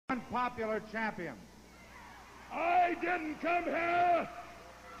unpopular champion. I didn't come here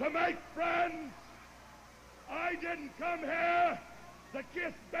to make friends. I didn't come here to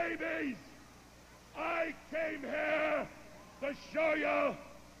kiss babies. I came here to show you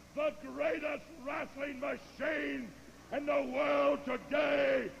the greatest wrestling machine in the world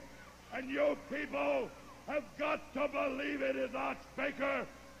today. And you people have got to believe it is Ox Baker,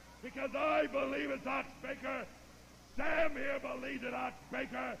 because I believe it's Ox Baker. Sam here believes it, Ox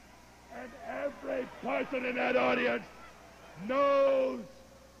Baker. And every person in that audience knows.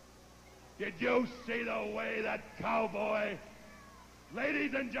 Did you see the way that cowboy?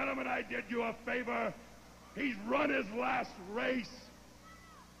 Ladies and gentlemen, I did you a favor. He's run his last race.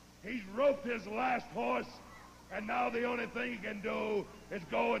 He's roped his last horse. And now the only thing he can do is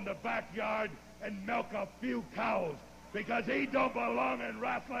go in the backyard and milk a few cows, because he don't belong in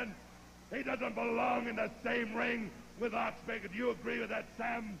wrestling. He doesn't belong in the same ring with Ox Baker. Do you agree with that,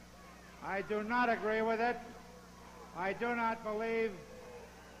 Sam? I do not agree with it. I do not believe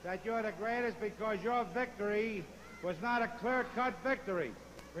that you're the greatest, because your victory was not a clear-cut victory.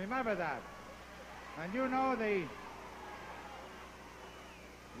 Remember that. And you know the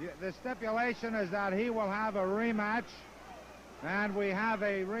stipulation is that he will have a rematch, and we have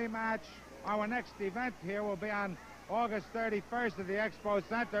a rematch. Our next event here will be on August 31st at the Expo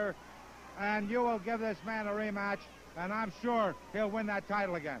Center, and you will give this man a rematch, and I'm sure he'll win that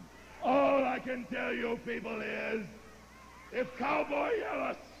title again. All I can tell you people is, if Cowboy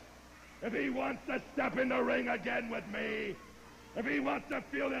Ellis, if he wants to step in the ring again with me, if he wants to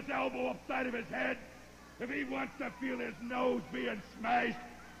feel this elbow upside of his head, if he wants to feel his nose being smashed,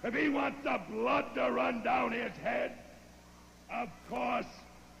 if he wants the blood to run down his head, of course,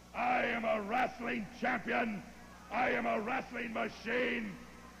 I am a wrestling champion. I am a wrestling machine,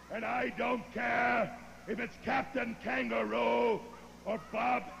 and I don't care if it's Captain Kangaroo or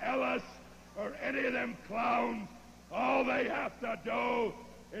Bob Ellis or any of them clowns. All they have to do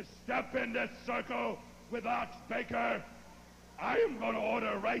is step in this circle with Ox Baker. I am going to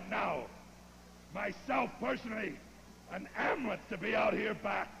order right now, myself personally, an ambulance to be out here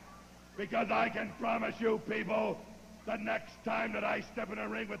back, because I can promise you people, the next time that I step in a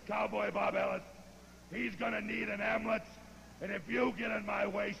ring with Cowboy Bob Ellis, he's going to need an ambulance. And if you get in my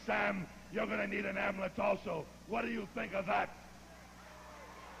way, Sam, you're going to need an ambulance also. What do you think of that?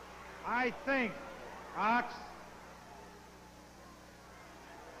 I think, Ox,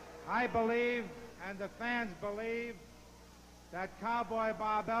 I believe, and the fans believe, that Cowboy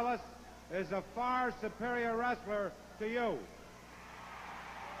Bob Ellis is a far superior wrestler to you.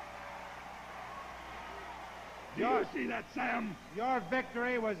 Do you see that, Sam? Your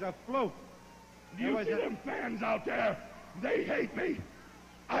victory was a fluke. Do you see them fans out there? They hate me.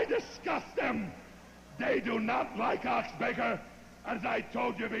 I disgust them. They do not like Ox Baker. As I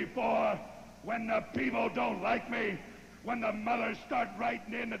told you before, when the people don't like me, when the mothers start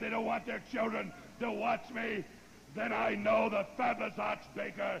writing in that they don't want their children to watch me, then I know the fabulous Ox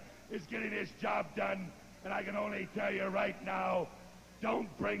Baker is getting his job done. And I can only tell you right now, don't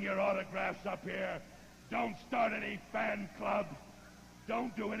bring your autographs up here. Don't start any fan clubs.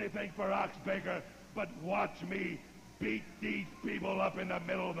 Don't do anything for Ox Baker, but watch me beat these people up in the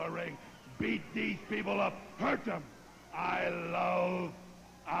middle of the ring. Beat these people up. Hurt them. I love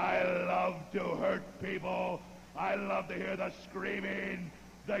to hurt people. I love to hear the screaming,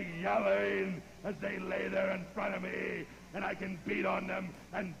 the yelling as they lay there in front of me, and I can beat on them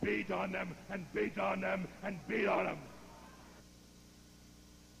and beat on them and beat on them and beat on them.